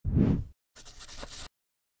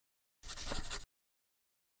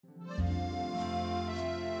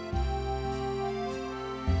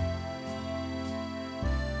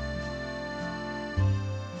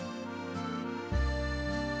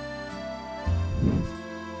Hello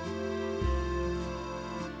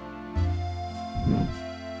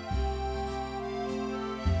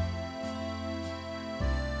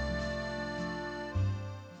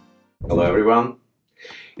everyone!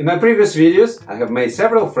 In my previous videos I have made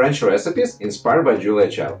several French recipes inspired by Julia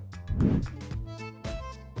Child.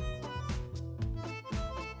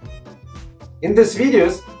 In these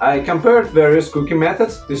videos I compared various cooking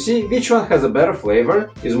methods to see which one has a better flavor,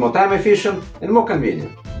 is more time efficient and more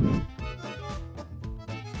convenient.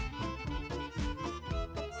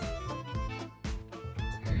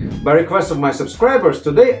 By request of my subscribers,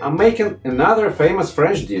 today I'm making another famous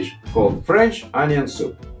French dish called French onion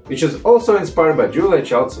soup, which is also inspired by Julia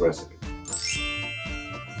Child's recipe.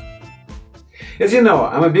 As you know,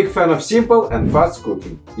 I'm a big fan of simple and fast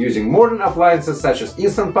cooking, using modern appliances such as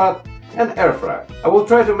Instant Pot and air fryer. I will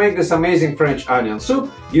try to make this amazing French onion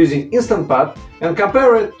soup using Instant Pot and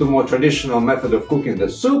compare it to more traditional method of cooking the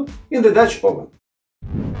soup in the Dutch oven.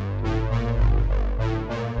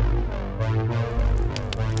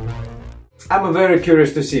 I'm very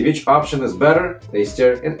curious to see which option is better,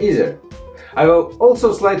 tastier and easier. I will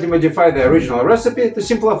also slightly modify the original recipe to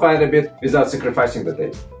simplify it a bit without sacrificing the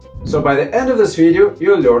taste. So by the end of this video,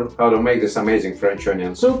 you'll learn how to make this amazing French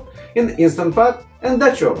onion soup in the Instant Pot and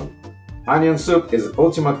Dutch oven. Onion soup is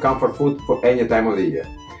ultimate comfort food for any time of the year.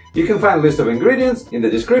 You can find a list of ingredients in the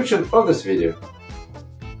description of this video.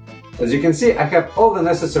 As you can see, I have all the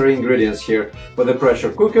necessary ingredients here for the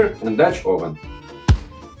pressure cooker and Dutch oven.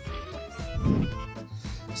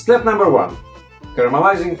 Step number 1.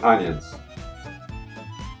 Caramelizing onions.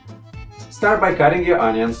 Start by cutting your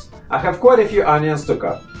onions. I have quite a few onions to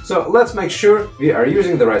cut, so let's make sure we are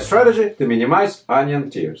using the right strategy to minimize onion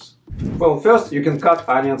tears. Well, first you can cut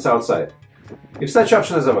onions outside, if such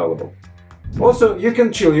option is available. Also, you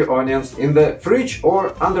can chill your onions in the fridge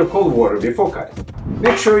or under cold water before cutting.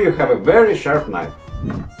 Make sure you have a very sharp knife.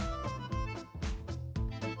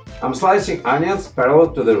 I'm slicing onions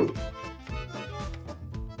parallel to the root.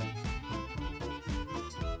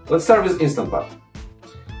 Let's start with Instant Pot.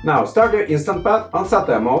 Now start your Instant Pot on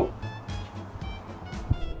sauté mode.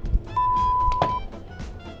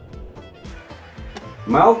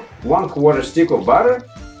 Melt 1/4 stick of butter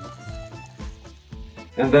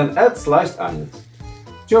and then add sliced onions.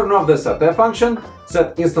 Turn off the sauté function,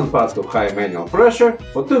 set Instant Pot to high manual pressure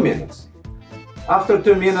for 2 minutes. After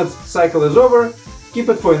 2 minutes cycle is over, keep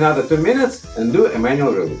it for another 2 minutes and do a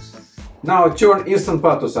manual release. Now turn Instant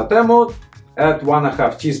Pot to sauté mode. Add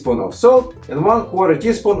 1/2 teaspoon of salt and 1/4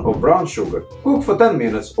 teaspoon of brown sugar. Cook for 10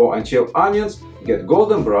 minutes or until onions get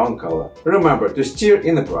golden brown color. Remember to stir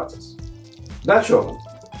in the process. Dutch oven.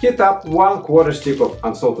 Heat up 1/4 stick of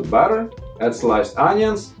unsalted butter, add sliced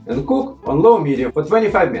onions and cook on low-medium for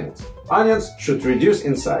 25 minutes. Onions should reduce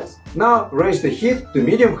in size. Now raise the heat to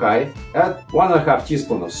medium-high, add 1/2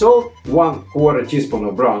 teaspoon of salt, 1/4 teaspoon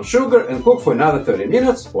of brown sugar and cook for another 30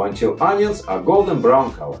 minutes or until onions are golden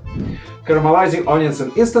brown color. Caramelizing onions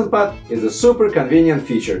in Instant Pot is a super convenient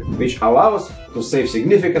feature which allows to save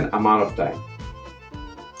significant amount of time.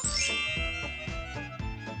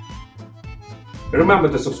 Remember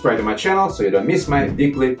to subscribe to my channel so you don't miss my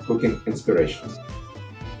weekly cooking inspirations.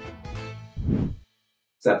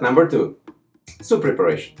 Step number 2. Soup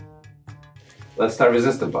preparation. Let's start with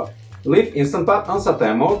Instant Pot. Leave Instant Pot on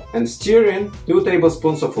sauté mode and stir in 2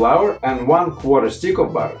 tablespoons of flour and 1/4 stick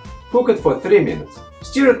of butter. Cook it for 3 minutes.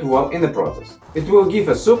 Stir it well in the process. It will give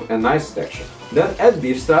a soup a nice texture. Then add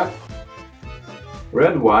beef stock,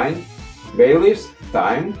 red wine, bay leaves,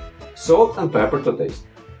 thyme, salt and pepper to taste.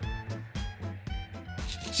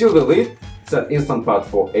 Seal the lid, set Instant Pot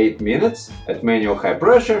for 8 minutes at manual high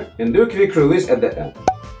pressure and do a quick release at the end.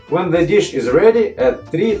 When the dish is ready, add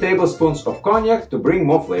 3 tablespoons of cognac to bring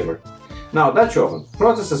more flavor. Now Dutch oven.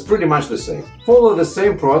 Process is pretty much the same. Follow the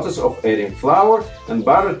same process of adding flour and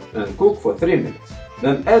butter and cook for 3 minutes.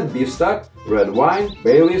 Then add beef stock, red wine,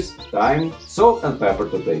 bay leaves, thyme, salt and pepper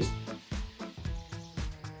to taste.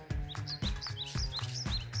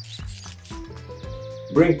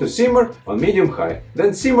 Bring to simmer on medium-high,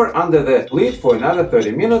 then simmer under the lid for another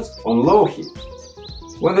 30 minutes on low heat.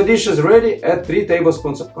 When the dish is ready, add 3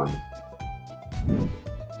 tablespoons of cognac.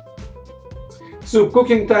 Soup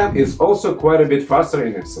cooking time is also quite a bit faster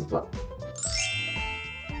in Instant Pot.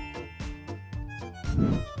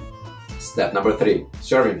 Step number 3.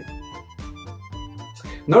 Serving.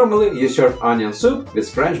 Normally you serve onion soup with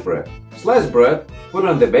French bread. Slice bread, put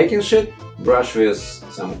on the baking sheet, brush with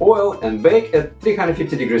some oil and bake at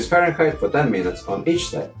 350 degrees Fahrenheit for 10 minutes on each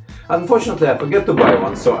side. Unfortunately, I forget to buy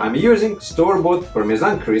one, so I'm using store-bought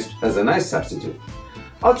parmesan crisp as a nice substitute.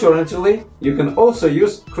 Alternatively, you can also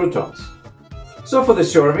use croutons. So for the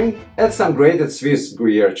serving, add some grated Swiss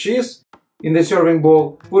Gruyere cheese in the serving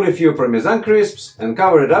bowl, put a few parmesan crisps and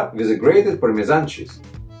cover it up with a grated parmesan cheese.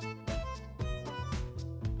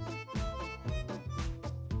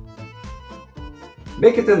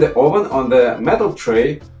 Bake it in the oven on the metal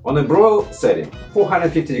tray on a broil setting,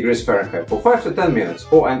 450 degrees Fahrenheit, for 5 to 10 minutes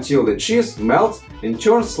or until the cheese melts and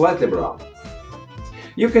turns slightly brown.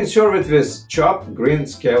 You can serve it with chopped green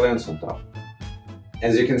scallions on top.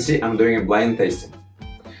 As you can see, I'm doing a blind tasting.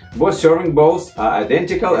 Both serving bowls are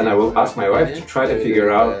identical and I will ask my wife to try to figure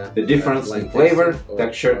out the difference in flavor,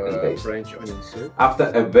 texture and taste. After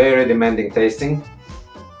a very demanding tasting,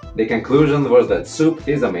 the conclusion was that soup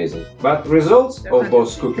is amazing, but results of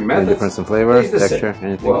both cooking methods difference in flavor, is the texture, same.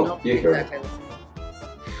 anything? Well, you heard it.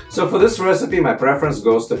 So for this recipe, my preference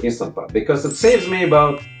goes to Instant Pot because it saves me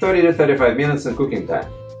about 30 to 35 minutes in cooking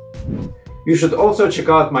time. You should also check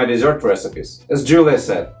out my dessert recipes. As Julia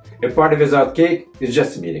said, a party without cake is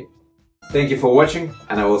just a meeting. Thank you for watching,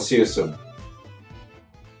 and I will see you soon.